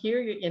you don't hear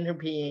your inner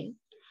being,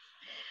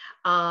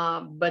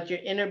 but your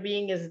inner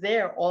being is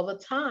there all the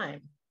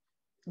time,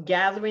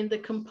 gathering the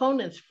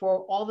components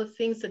for all the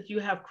things that you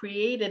have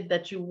created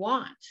that you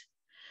want.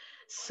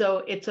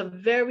 So it's a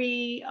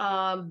very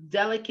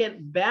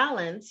delicate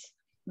balance,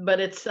 but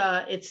it's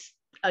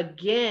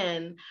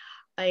again,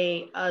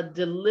 a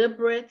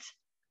deliberate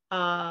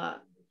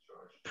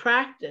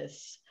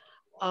practice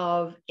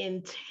of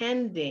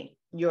intending,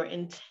 your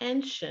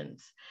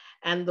intentions,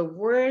 and the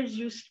words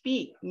you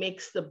speak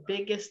makes the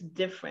biggest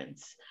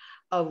difference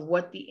of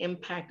what the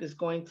impact is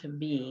going to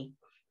be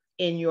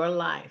in your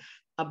life,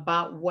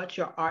 about what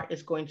your art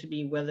is going to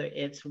be, whether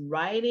it's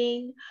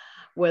writing,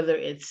 whether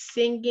it's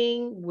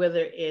singing,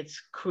 whether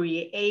it's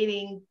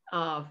creating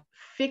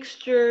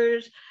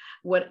fixtures,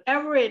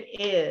 whatever it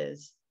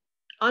is.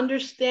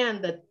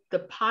 Understand that the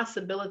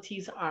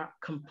possibilities are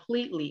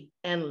completely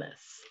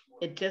endless.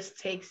 It just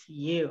takes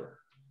you.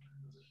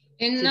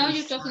 And now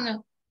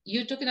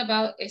you're talking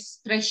about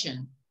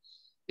expression,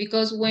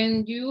 because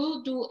when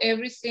you do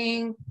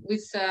everything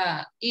with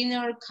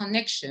inner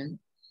connection,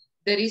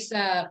 there is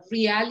a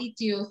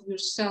reality of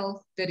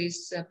yourself that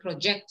is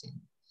projecting.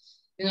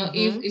 You know,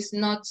 if it's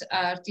not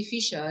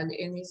artificial and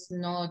it's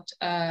not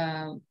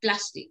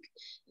plastic.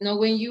 You know,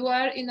 when you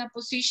are in a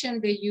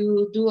position that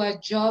you do a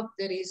job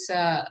that is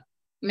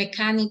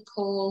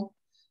mechanical,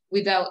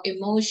 without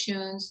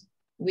emotions,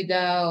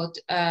 without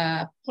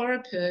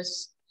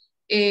purpose,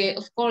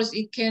 of course,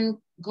 it can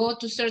go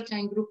to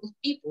certain group of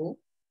people,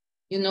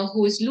 you know,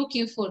 who is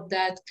looking for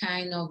that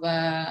kind of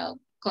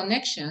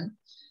connection,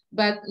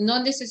 but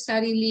not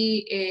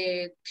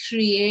necessarily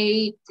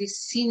create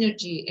this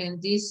synergy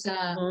and this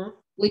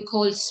we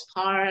call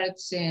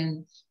sparks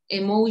and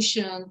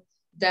emotion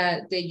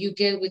that you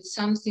get with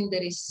something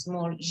that is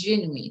more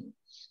genuine.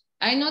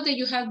 I know that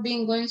you have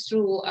been going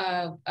through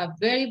a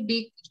very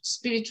big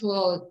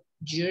spiritual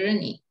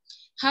journey.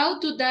 How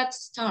did that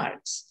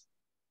start,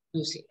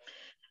 Lucy?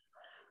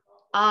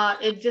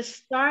 It just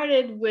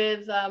started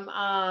with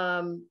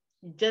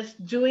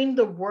just doing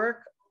the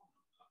work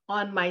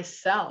on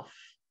myself.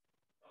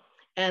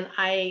 And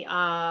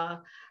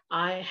I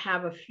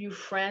have a few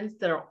friends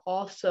that are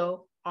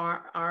also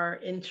are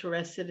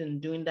interested in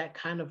doing that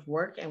kind of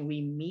work, and we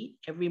meet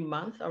every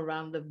month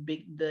around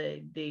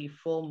the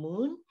full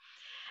moon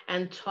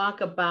and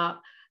talk about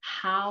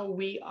how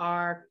we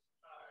are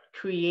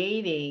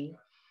creating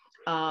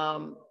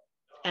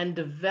and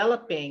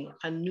developing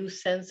a new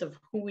sense of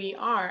who we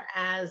are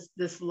as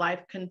this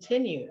life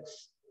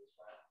continues.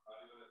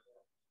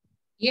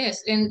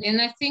 Yes,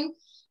 and I think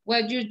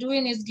what you're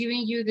doing is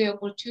giving you the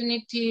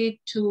opportunity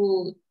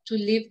to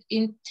live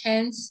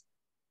intense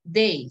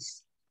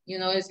days. You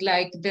know, it's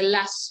like the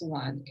last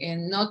one,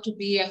 and not to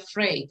be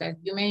afraid. Like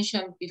you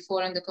mentioned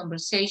before in the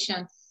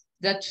conversation,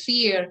 that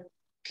fear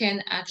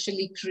can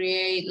actually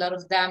create a lot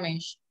of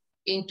damage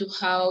into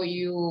how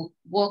you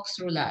walk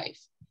through life.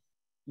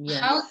 Yes.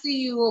 How do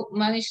you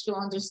manage to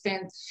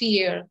understand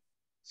fear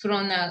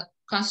from a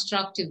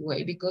constructive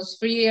way? Because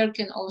fear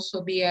can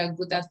also be a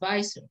good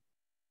advisor.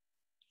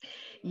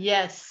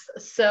 Yes.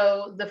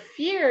 So the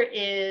fear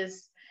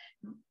is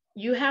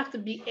you have to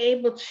be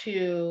able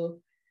to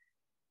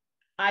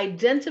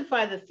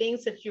identify the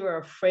things that you are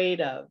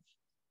afraid of.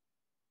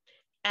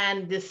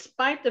 And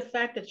despite the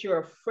fact that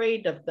you're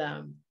afraid of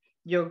them,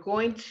 you're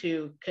going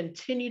to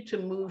continue to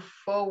move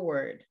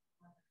forward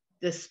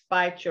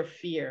despite your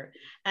fear.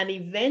 And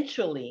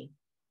eventually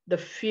the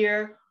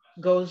fear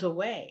goes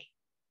away,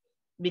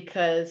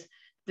 because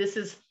this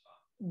is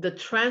the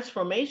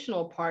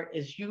transformational part,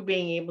 is you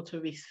being able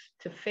to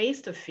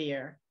face the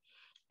fear.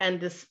 And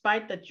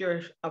despite that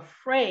you're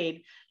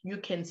afraid, you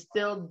can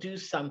still do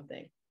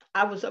something.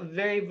 I was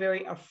very,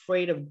 very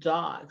afraid of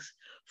dogs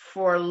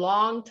for a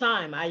long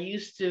time. I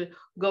used to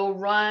go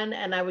run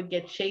and I would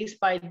get chased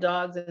by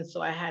dogs. And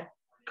so I had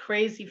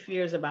crazy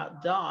fears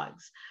about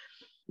dogs.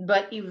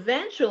 But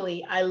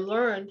eventually I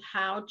learned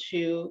how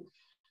to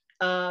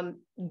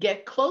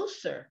get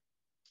closer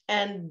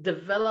and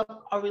develop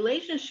a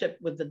relationship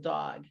with the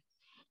dog.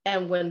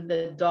 And when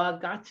the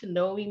dog got to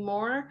know me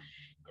more,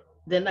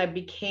 then I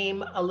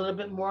became a little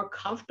bit more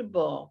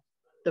comfortable.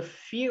 The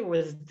fear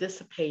was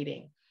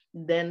dissipating.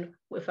 Then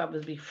if I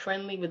was be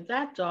friendly with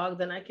that dog,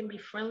 then I can be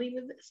friendly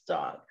with this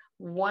dog,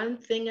 one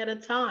thing at a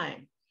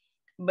time.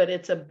 But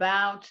it's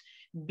about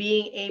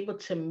being able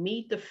to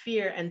meet the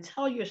fear and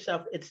tell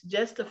yourself it's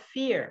just a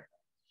fear.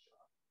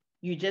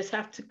 You just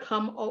have to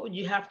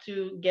you have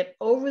to get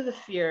over the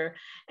fear,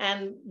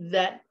 and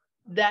that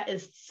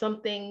is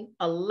something,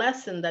 a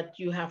lesson that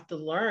you have to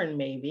learn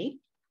maybe.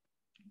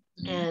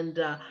 And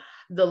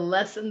the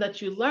lesson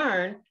that you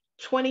learn,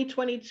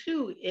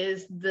 2022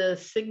 is the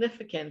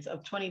significance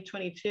of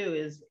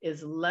 2022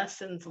 is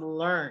lessons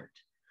learned.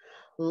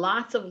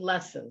 Lots of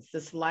lessons.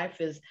 This life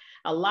is,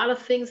 a lot of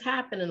things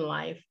happen in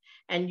life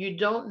and you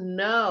don't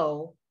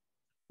know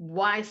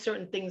why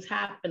certain things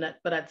happen,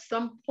 but at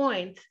some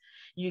point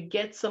you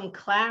get some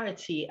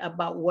clarity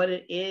about what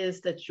it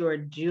is that you're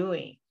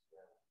doing.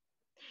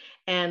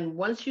 And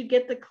once you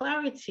get the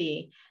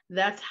clarity,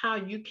 that's how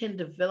you can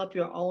develop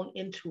your own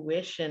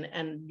intuition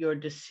and your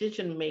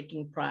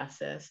decision-making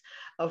process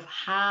of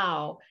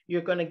how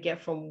you're going to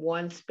get from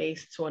one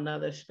space to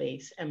another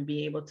space and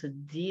be able to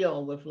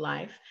deal with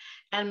life,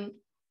 and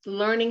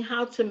learning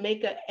how to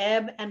make an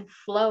ebb and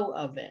flow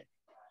of it.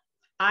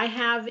 I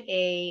have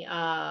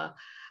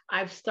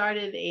I've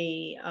started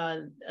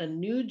a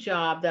new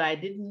job that I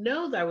didn't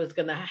know that I was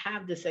going to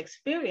have this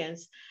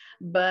experience,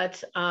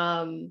 but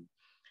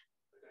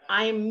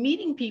I am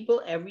meeting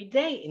people every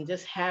day and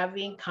just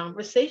having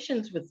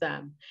conversations with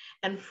them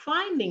and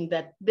finding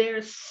that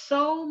there's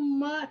so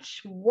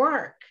much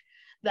work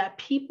that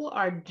people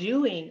are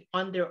doing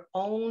on their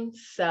own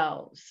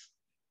selves.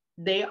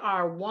 They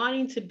are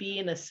wanting to be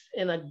in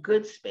a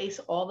good space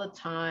all the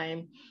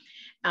time.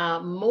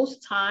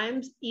 Most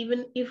times,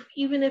 even if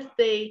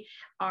they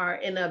are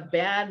in a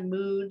bad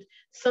mood,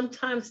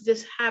 sometimes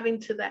just having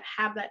to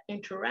have that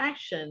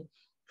interaction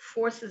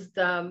forces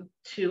them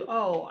to,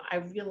 oh, I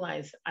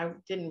realized I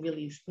didn't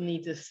really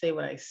need to say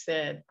what I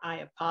said. I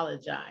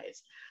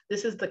apologize.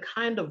 This is the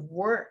kind of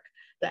work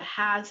that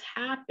has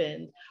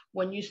happened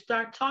when you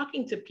start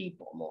talking to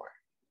people more.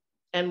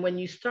 And when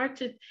you start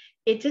to,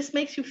 it just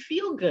makes you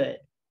feel good.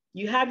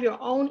 You have your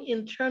own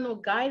internal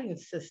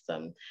guidance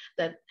system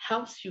that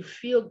helps you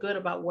feel good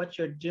about what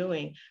you're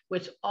doing,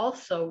 which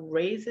also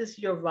raises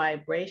your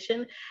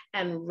vibration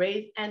and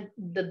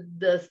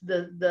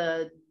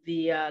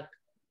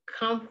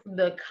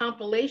the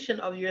compilation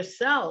of your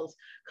cells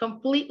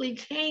completely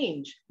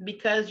change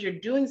because you're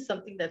doing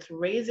something that's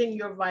raising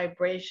your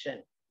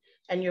vibration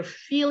and you're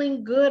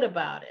feeling good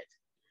about it.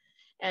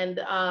 And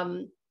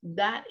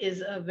that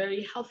is a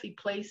very healthy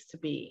place to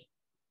be.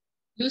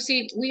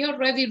 Lucy, we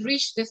already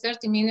reached the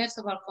 30 minutes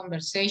of our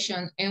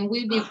conversation, and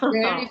will be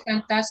very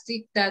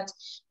fantastic that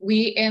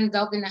we end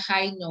up in a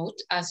high note,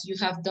 as you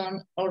have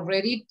done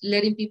already,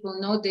 letting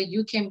people know that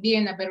you can be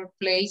in a better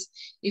place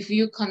if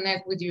you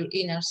connect with your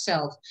inner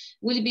self.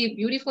 Will it be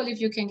beautiful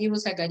if you can give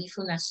us a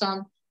Garifuna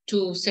song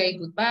to say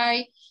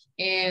goodbye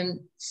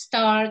and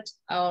start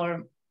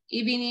our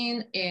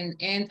evening and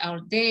end our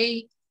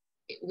day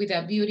with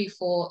a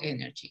beautiful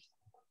energy?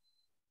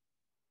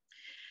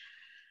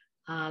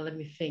 Let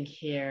me think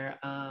here.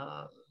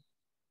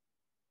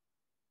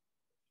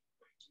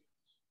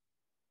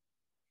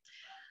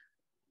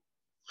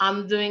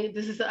 I'm doing,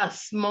 this is a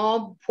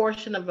small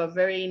portion of a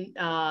very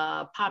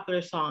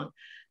popular song.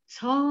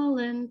 Tall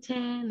and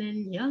tan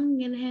and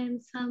young and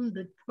handsome,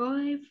 the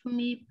boy from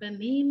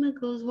Ipanema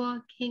goes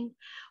walking.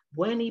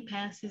 When he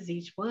passes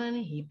each one,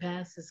 he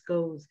passes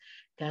goes.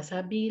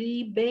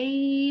 Casabiri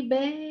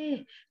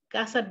baby,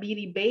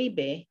 Casabiri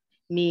baby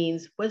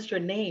means, what's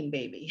your name,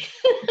 baby?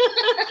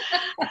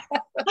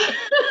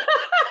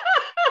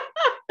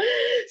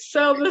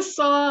 So the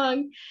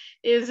song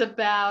is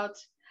about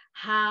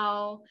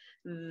how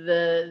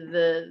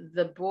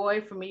the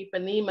boy from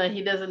Ipanema,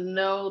 he doesn't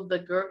know the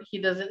girl, he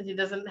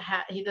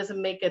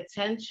doesn't make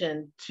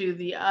attention to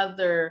the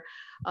other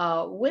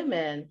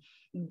women,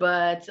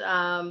 but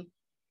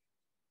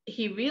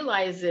he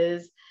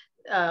realizes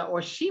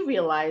or she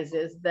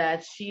realizes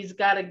that she's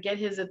got to get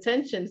his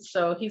attention,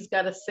 so she's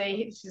got to say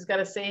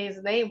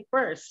his name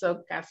first.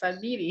 So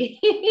Casabiri.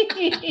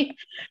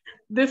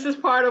 This is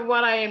part of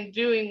what I am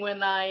doing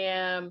when I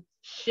am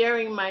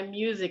sharing my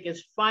music,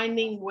 is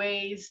finding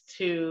ways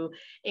to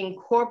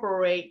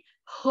incorporate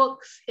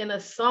hooks in a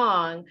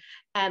song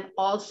and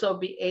also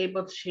be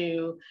able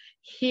to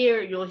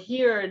hear, you'll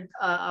hear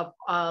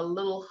a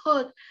little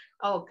hook.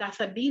 Oh,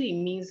 Casabiri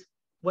means,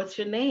 what's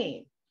your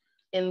name?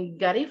 In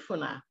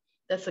Garifuna.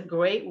 That's a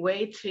great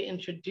way to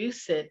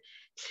introduce it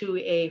to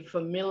a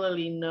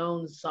familiarly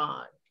known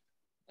song.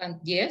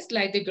 And yes,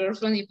 like the girl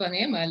from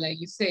Ipanema, like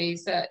you say,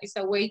 it's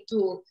a way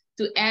to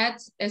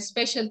add a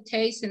special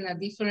taste and a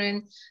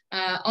different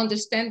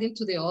understanding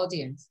to the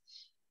audience.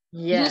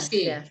 Yes,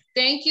 Lucy, yes.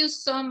 Thank you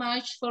so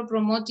much for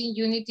promoting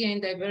unity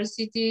and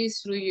diversity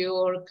through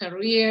your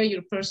career,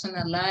 your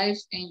personal life,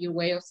 and your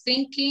way of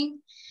thinking.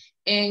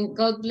 And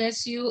God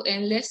bless you,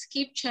 and let's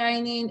keep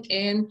shining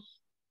and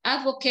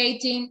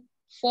advocating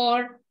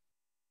for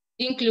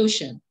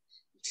inclusion.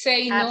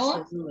 Say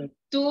Absolutely. no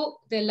to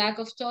the lack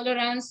of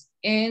tolerance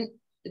and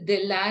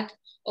the lack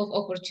of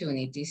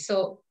opportunity.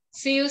 So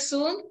see you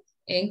soon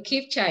and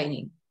keep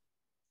shining.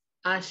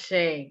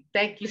 Ashe,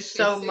 thank you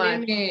so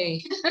much.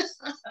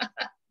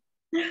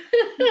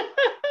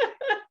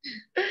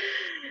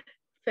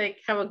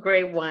 Have a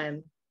great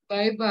one.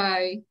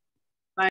 Bye-bye.